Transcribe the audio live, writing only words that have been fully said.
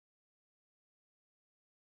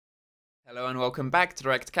Hello and welcome back to the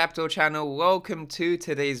Rekt Capital channel. Welcome to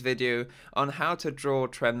today's video on how to draw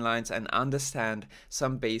trend lines and understand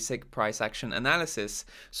some basic price action analysis.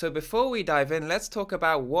 So before we dive in, let's talk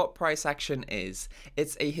about what price action is.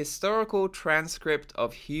 It's a historical transcript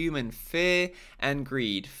of human fear and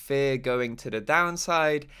greed. Fear going to the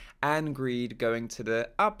downside and greed going to the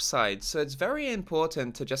upside. So it's very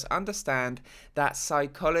important to just understand that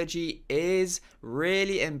psychology is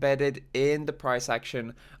really embedded in the price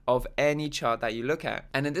action of any chart that you look at.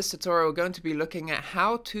 And in this tutorial, we're going to be looking at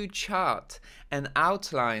how to chart and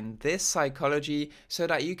outline this psychology so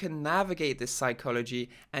that you can navigate this psychology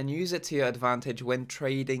and use it to your advantage when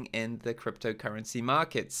trading in the cryptocurrency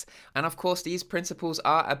markets. And of course, these principles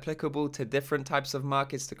are applicable to different types of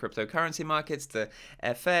markets, the cryptocurrency markets, the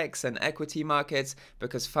FX and equity markets,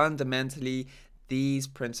 because fundamentally, these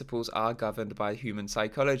principles are governed by human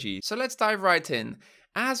psychology. So let's dive right in.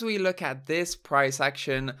 As we look at this price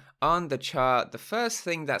action on the chart, the first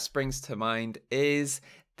thing that springs to mind is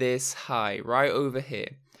this high right over here.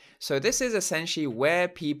 So this is essentially where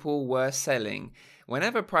people were selling.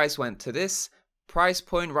 Whenever price went to this price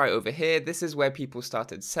point right over here, this is where people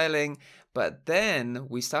started selling. But then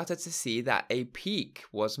we started to see that a peak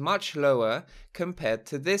was much lower compared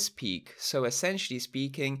to this peak. So essentially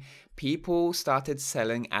speaking, people started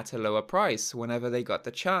selling at a lower price whenever they got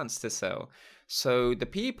the chance to sell. So the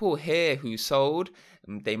people here who sold,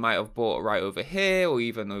 they might have bought right over here or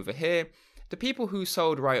even over here. The people who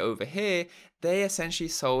sold right over here, they essentially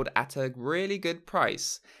sold at a really good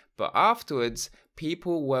price. But afterwards,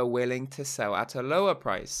 people were willing to sell at a lower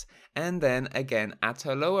price. And then again at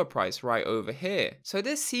a lower price right over here. So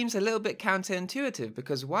this seems a little bit counterintuitive,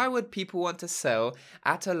 because why would people want to sell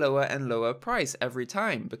at a lower and lower price every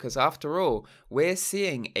time? Because after all, we're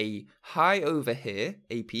seeing a high over here,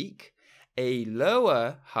 a peak, a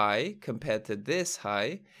lower high compared to this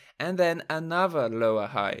high, and then another lower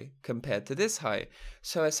high compared to this high.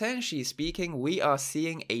 So essentially speaking, we are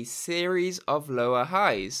seeing a series of lower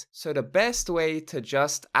highs. So the best way to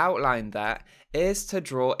just outline that is to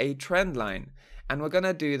draw a trend line. And we're going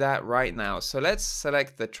to do that right now. So let's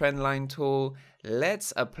select the trend line tool.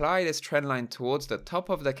 Let's apply this trend line towards the top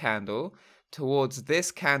of the candle, towards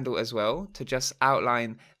this candle as well, to just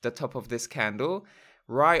outline the top of this candle.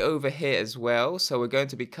 Right over here as well. So we're going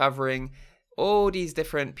to be covering all these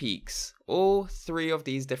different peaks, all three of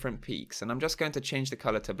these different peaks. And I'm just going to change the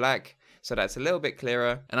color to black so that's a little bit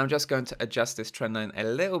clearer. And I'm just going to adjust this trend line a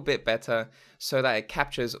little bit better so that it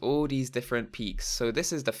captures all these different peaks. So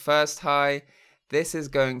this is the first high. This is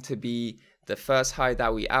going to be the first high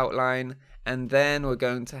that we outline. And then we're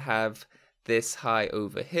going to have this high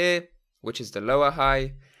over here, which is the lower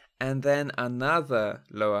high. And then another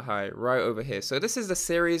lower high right over here. So this is the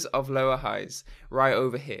series of lower highs right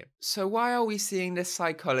over here. So why are we seeing this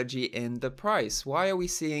psychology in the price? Why are we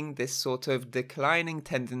seeing this sort of declining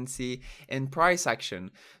tendency in price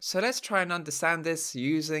action? So let's try and understand this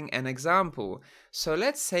using an example. So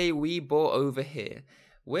let's say we bought over here.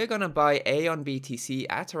 We're going to buy A on BTC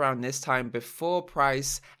at around this time before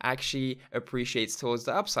price actually appreciates towards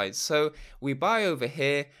the upside. So we buy over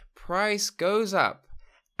here, price goes up.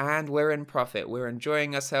 And we're in profit, we're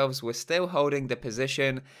enjoying ourselves, we're still holding the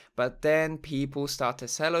position, but then people start to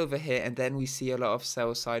sell over here and then we see a lot of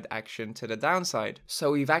sell side action to the downside.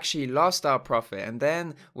 So we've actually lost our profit and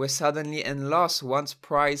then we're suddenly in loss once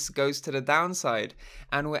price goes to the downside.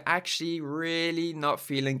 And we're actually really not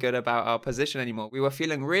feeling good about our position anymore. We were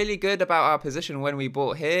feeling really good about our position when we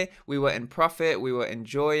bought here. We were in profit, we were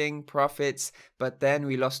enjoying profits, but then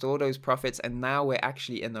we lost all those profits and now we're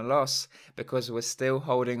actually in a loss because we're still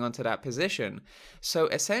holding onto that position. So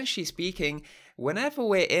essentially speaking, whenever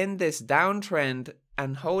we're in this downtrend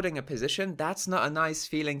and holding a position, that's not a nice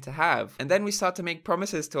feeling to have. And then we start to make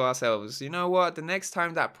promises to ourselves. You know what? The next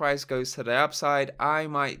time that price goes to the upside, I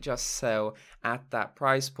might just sell at that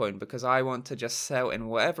price point because I want to just sell in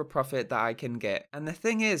whatever profit that I can get. And the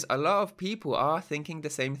thing is, a lot of people are thinking the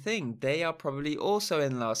same thing. They are probably also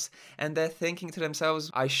in loss and they're thinking to themselves,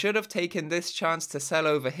 I should have taken this chance to sell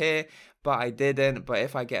over here, but I didn't. But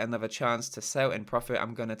if I get another chance to sell in profit,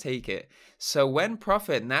 I'm going to take it. So when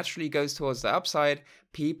profit naturally goes towards the upside,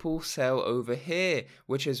 people sell over here,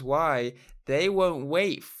 which is why they won't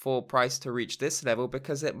wait for price to reach this level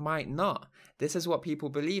because it might not. This is what people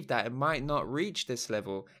believe, that it might not reach this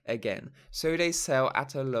level again. So they sell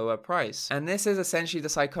at a lower price. And this is essentially the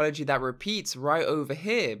psychology that repeats right over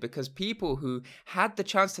here because people who had the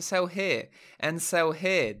chance to sell here and sell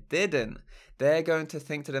here didn't. they're going to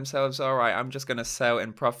think to themselves, all right, I'm just going to sell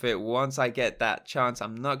in profit. Once I get that chance,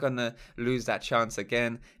 I'm not going to lose that chance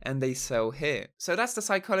again. And they sell here. So that's the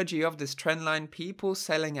psychology of this trend line. People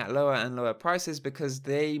selling at lower and lower prices because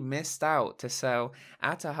they missed out to sell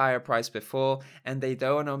at a higher price before, and they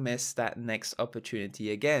don't want to miss that next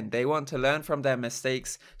opportunity again. They want to learn from their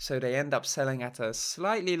mistakes, so they end up selling at a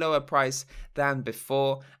slightly lower price than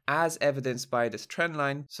before, as evidenced by this trend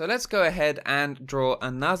line. So let's go ahead and draw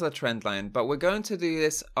another trend line, but we're going to do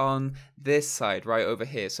this on this side right over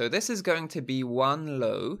here. So this is going to be one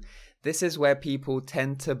low. This is where people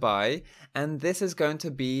tend to buy, and this is going to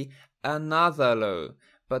be another low.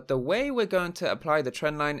 But the way we're going to apply the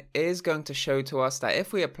trend line is going to show to us that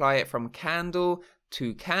if we apply it from candle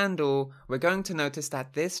to candle, we're going to notice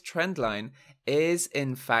that this trend line is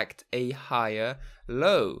in fact a higher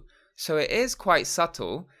low. So it is quite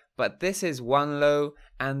subtle, but this is one low,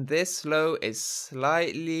 and this low is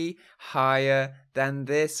slightly higher than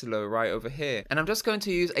this low right over here. And I'm just going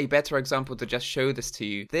to use a better example to just show this to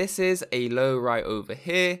you. This is a low right over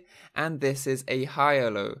here, and this is a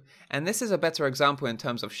higher low. And this is a better example in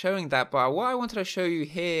terms of showing that, but what I wanted to show you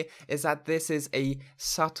here is that this is a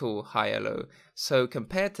subtle higher low. So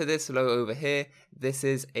compared to this low over here, this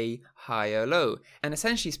is a higher low. And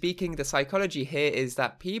essentially speaking, the psychology here is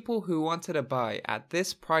that people who wanted to buy at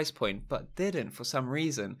this price point but didn't for some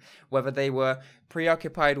reason, whether they were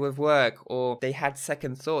preoccupied with work or they had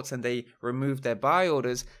second thoughts and they removed their buy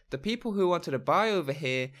orders, the people who wanted to buy over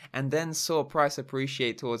here and then saw price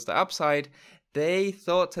appreciate towards the upside, they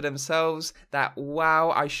thought to themselves that,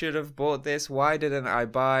 wow, I should have bought this. Why didn't I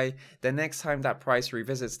buy? The next time that price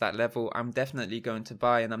revisits that level, I'm definitely going to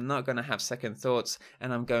buy, and I'm not going to have second thoughts,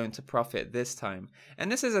 and I'm going to profit this time. And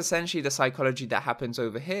this is essentially the psychology that happens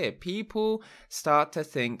over here. People start to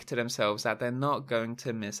think to themselves that they're not going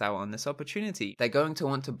to miss out on this opportunity. They're going to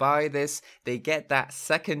want to buy this. They get that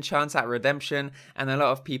second chance at redemption, and a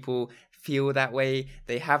lot of people feel that way.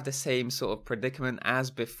 They have the same sort of predicament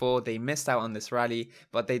as before. They missed out on this rally,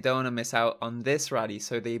 but they don't want to miss out on this rally,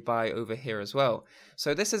 so they buy over here as well.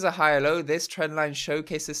 So this is a higher low. This trend line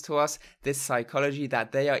showcases to us this psychology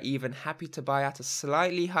that they are even happy to buy at a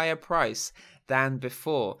slightly higher price than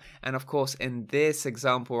before. And of course, in this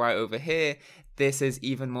example right over here, this is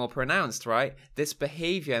even more pronounced, right? This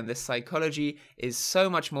behavior and this psychology is so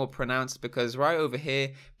much more pronounced because right over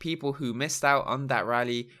here, people who missed out on that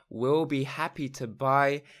rally will be happy to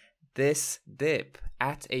buy this dip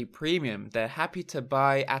at a premium. They're happy to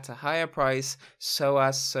buy at a higher price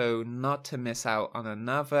so not to miss out on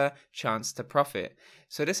another chance to profit.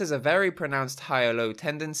 So this is a very pronounced higher low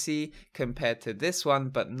tendency compared to this one,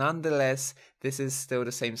 but nonetheless, this is still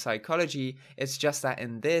the same psychology. It's just that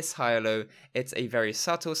in this higher low, it's a very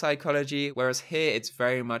subtle psychology, whereas here it's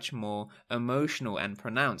very much more emotional and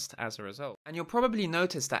pronounced as a result. And you'll probably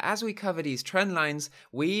notice that as we cover these trend lines,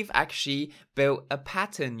 we've actually built a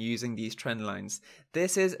pattern using these trend lines.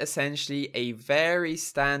 This is essentially a very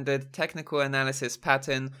standard technical analysis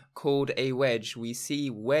pattern called a wedge. We see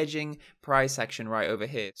wedging price action right over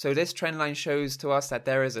here. So this trend line shows to us that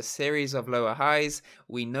there is a series of lower highs.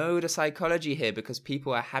 We know the psychology here because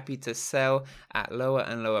people are happy to sell at lower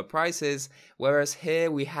and lower prices, whereas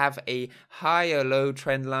here we have a higher low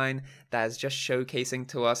trend line that is just showcasing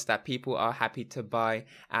to us that people are happy to buy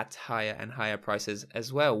at higher and higher prices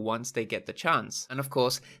as well once they get the chance. And of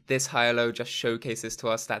course, this higher low just showcases to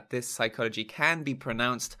us that this psychology can be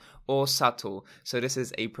pronounced or subtle. So this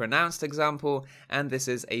is a pronounced example and this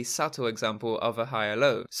is a subtle example of a higher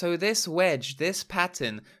low. So this wedge, this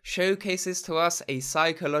pattern showcases to us a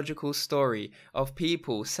psychological story of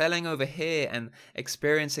people selling over here and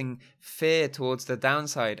experiencing fear towards the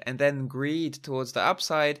downside and then greed towards the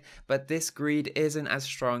upside, but this greed isn't as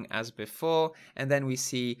strong as before, and then we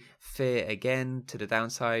see fear again to the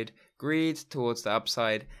downside, greed towards the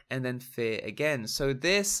upside, and then fear again. So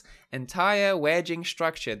this entire wedging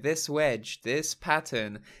structure, this wedge, this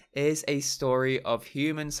pattern is a story of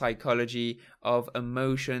human psychology, of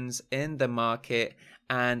emotions in the market.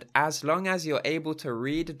 And as long as you're able to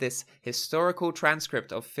read this historical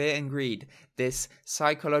transcript of fear and greed, this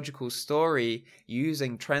psychological story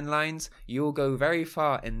using trend lines, you'll go very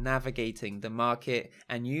far in navigating the market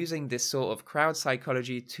and using this sort of crowd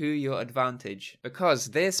psychology to your advantage. Because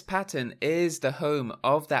this pattern is the home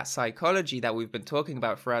of that psychology that we've been talking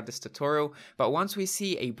about throughout this tutorial. But once we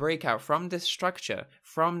see a breakout from this structure,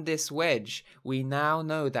 from this wedge, we now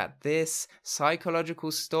know that this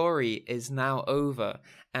psychological story is now over.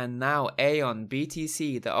 And now Aeon,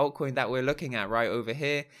 BTC, the altcoin that we're looking at right over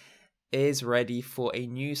here, is ready for a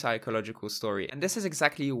new psychological story. And this is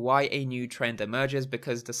exactly why a new trend emerges,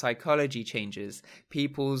 because the psychology changes.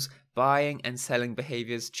 People's buying and selling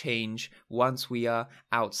behaviors change once we are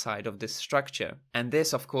outside of this structure. And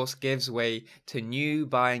this, of course, gives way to new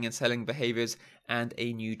buying and selling behaviors and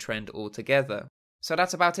a new trend altogether. So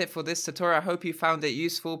that's about it for this tutorial. I hope you found it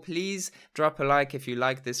useful. Please drop a like if you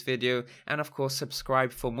liked this video, and of course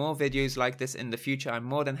subscribe for more videos like this in the future. I'm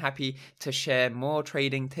more than happy to share more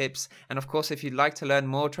trading tips, and of course if you'd like to learn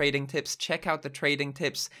more trading tips, check out the trading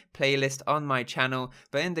tips playlist on my channel.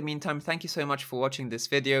 But in the meantime, thank you so much for watching this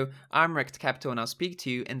video. I'm Rekt Capital, and I'll speak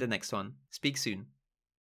to you in the next one. Speak soon.